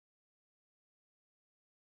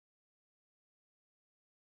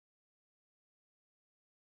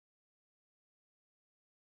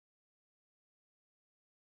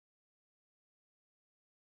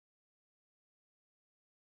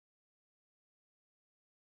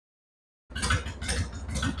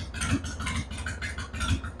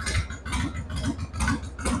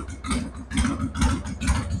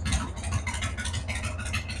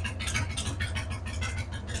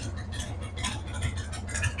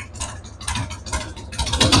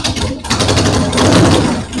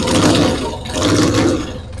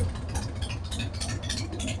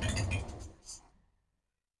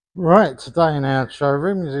Right, today in our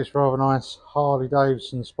showroom is this rather nice Harley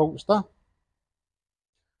Davidson Sportster.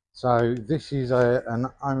 So this is an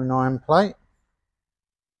 09 plate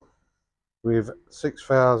with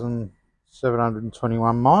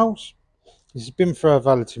 6,721 miles. This has been through a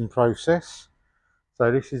valeting process.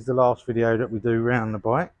 So this is the last video that we do round the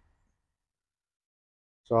bike.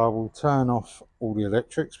 So I will turn off all the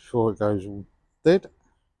electrics before it goes all dead.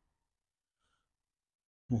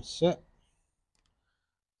 That's it.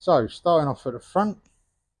 So starting off at the front,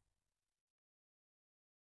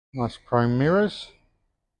 nice chrome mirrors.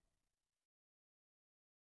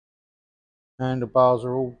 Handlebars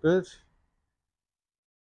are all good.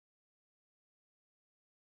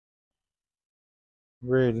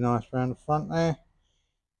 Really nice round the front there.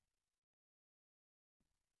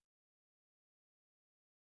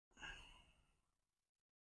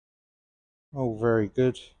 All very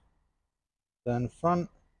good down the front.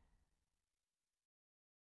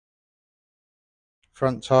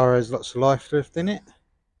 Front tyre has lots of life left in it.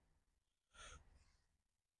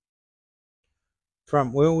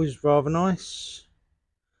 Front wheel is rather nice.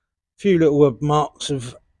 A few little marks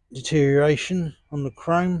of deterioration on the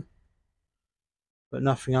chrome, but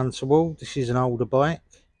nothing untoward. This is an older bike.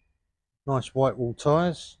 Nice white wall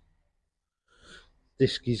tyres.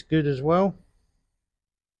 Disc is good as well.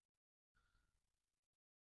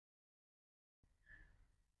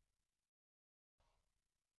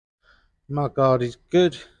 Mudguard is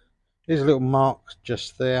good. There's a little mark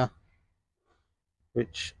just there,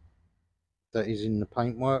 which that is in the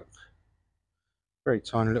paintwork. Very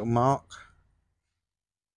tiny little mark.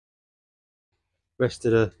 Rest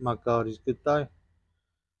of the mudguard is good though.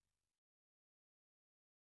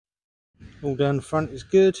 All down the front is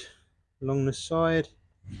good. Along the side.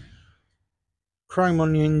 Chrome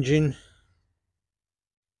on the engine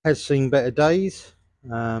has seen better days.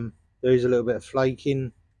 There is a little bit of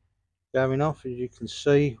flaking going off, as you can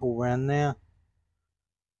see, all around there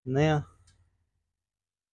and there,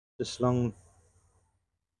 just along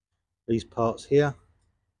these parts here,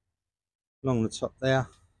 along the top there.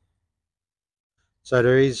 So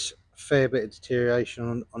there is a fair bit of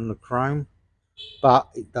deterioration on the chrome, but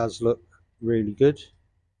it does look really good.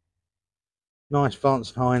 Nice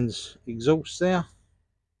Vance & Hines exhaust there,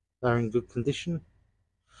 they're in good condition.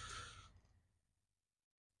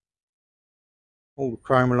 All the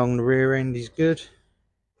chrome along the rear end is good.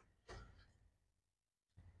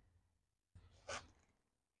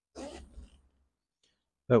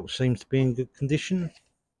 Belt seems to be in good condition.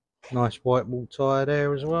 Nice white wall tyre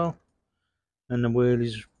there as well, and the wheel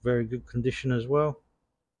is very good condition as well.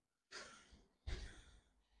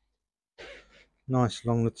 Nice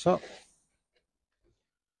along the top.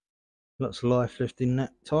 Lots of life left in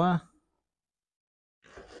that tyre.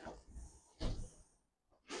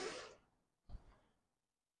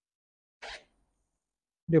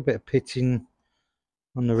 Little bit of pitting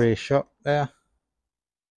on the rear shock there.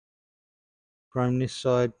 Chrome this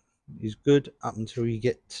side is good up until you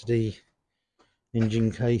get to the engine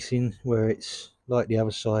casing, where it's like the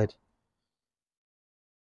other side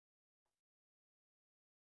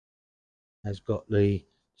has got the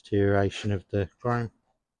deterioration of the chrome.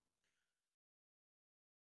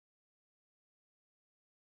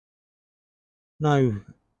 No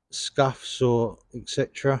scuffs or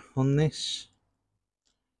etc. on this.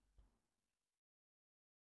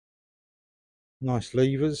 Nice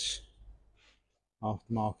levers,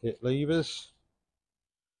 aftermarket levers.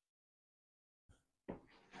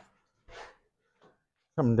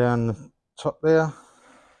 Coming down the top there,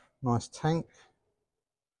 nice tank.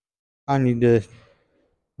 Only the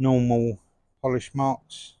normal polish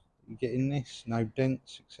marks you get in this, no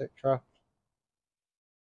dents etc.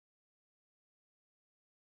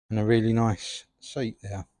 And a really nice seat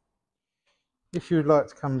there. If you would like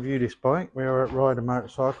to come view this bike, we are at Ryder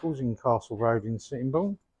Motorcycles in Castle Road in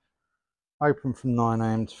Sittingbourne. Open from 9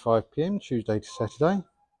 AM to 5 PM, Tuesday to Saturday.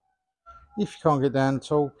 If you can't get down at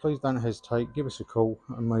all, please don't hesitate, give us a call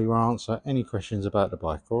and we will answer any questions about the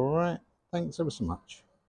bike. Alright, thanks ever so much.